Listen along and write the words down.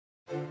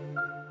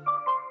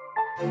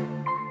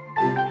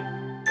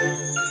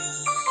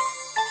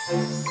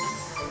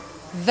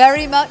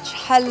Very much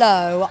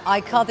hello.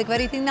 I can't think of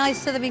anything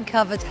nicer than being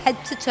covered head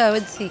to toe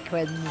in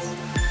sequins.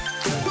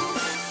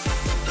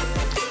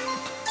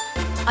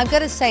 I'm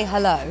going to say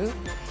hello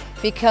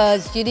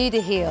because you need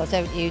a heel,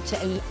 don't you,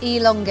 to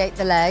elongate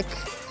the leg.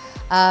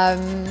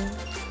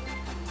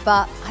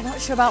 But I'm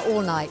not sure about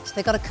all night.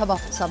 They've got to come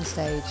off at some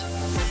stage.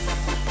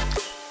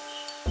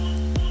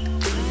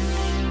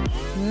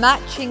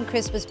 Matching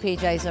Christmas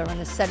PJs are an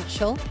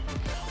essential.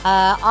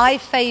 I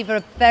favour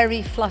a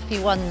very fluffy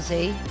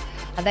onesie,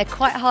 and they're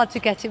quite hard to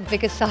get in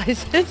bigger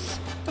sizes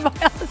for my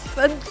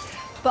husband,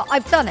 but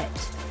I've done it,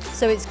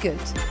 so it's good.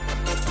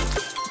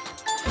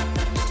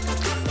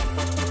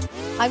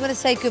 I'm going to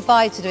say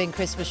goodbye to doing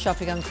Christmas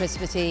shopping on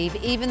Christmas Eve,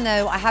 even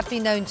though I have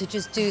been known to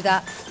just do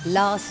that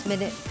last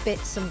minute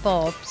bits and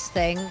bobs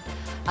thing.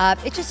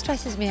 It just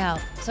stresses me out,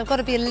 so I've got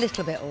to be a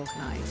little bit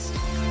organised.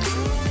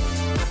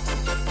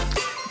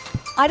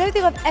 I don't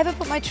think I've ever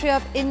put my tree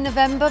up in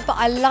November, but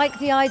I like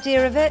the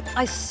idea of it.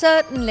 I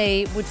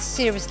certainly would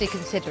seriously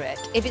consider it.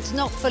 If it's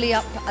not fully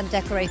up and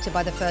decorated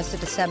by the 1st of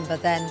December,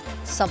 then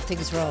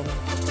something's wrong.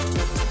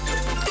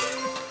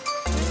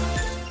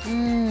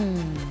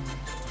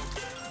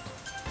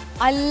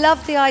 I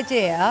love the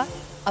idea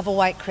of a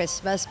white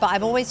Christmas, but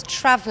I'm always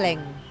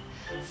travelling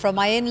from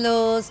my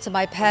in-laws to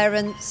my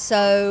parents,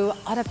 so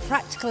on a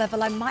practical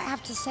level, I might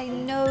have to say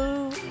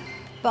no,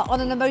 but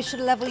on an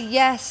emotional level,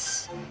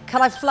 yes.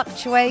 Can I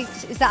fluctuate?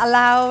 Is that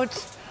allowed?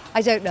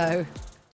 I don't know.